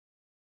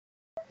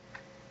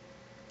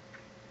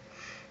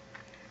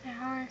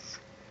Alice,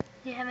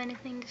 do you have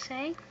anything to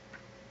say?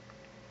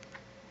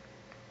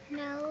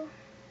 No.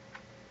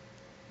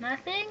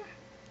 Nothing?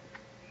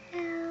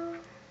 No.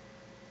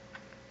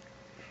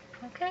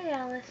 Okay,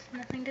 Alice,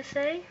 nothing to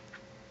say?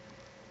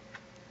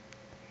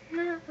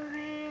 Not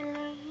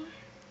really.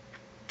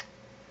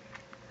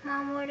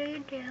 Mom, what are you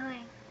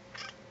doing?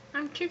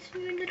 I'm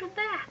kissing your little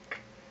back.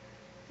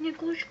 And it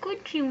goes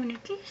good to you when you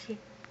kiss it.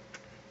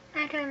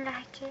 I don't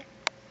like it.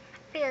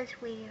 Feels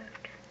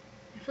weird.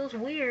 It feels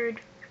weird.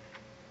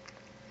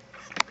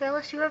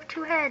 Phyllis, you have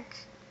two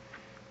heads.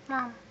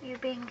 Mom, you're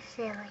being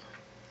silly.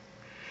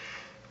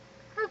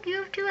 Look, you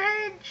have two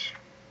heads.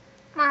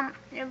 Mom,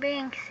 you're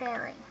being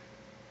silly.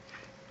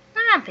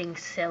 I'm not being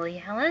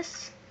silly,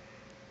 Alice.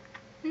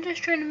 I'm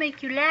just trying to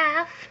make you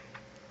laugh.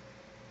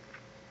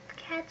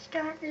 Cats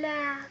don't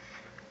laugh.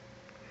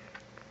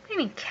 What do you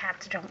mean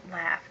cats don't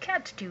laugh?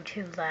 Cats do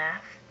too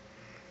laugh.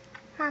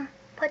 Mom,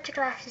 put your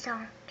glasses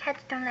on.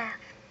 Cats don't laugh.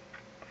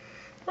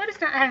 What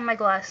does not having my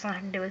glasses on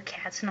have to do with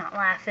cats not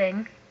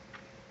laughing?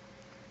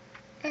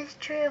 It's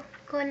true.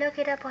 Go look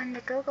it up on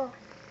the Google.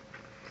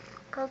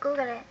 Go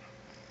Google it.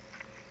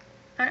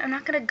 I'm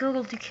not gonna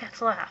Google do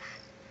cats laugh.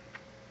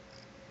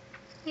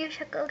 You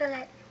should Google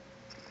it.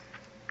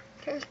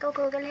 Please go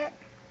Google it.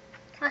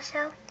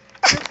 Also,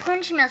 your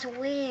phone smells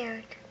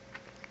weird.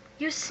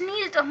 You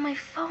sneezed on my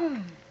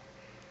phone.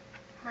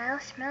 Well,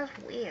 it smells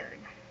weird.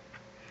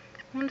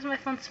 What does my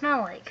phone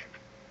smell like?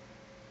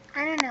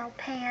 I don't know,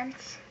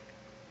 pants.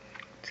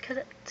 It's because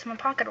it's in my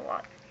pocket a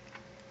lot.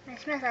 It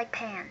smells like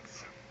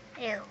pants.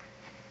 Ew.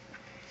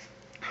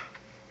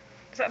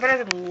 Is that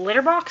better than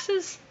litter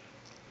boxes?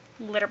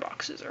 Litter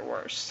boxes are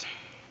worse.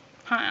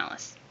 Huh,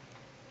 Alice?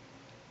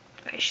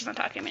 Okay, she's not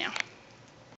talking to me now.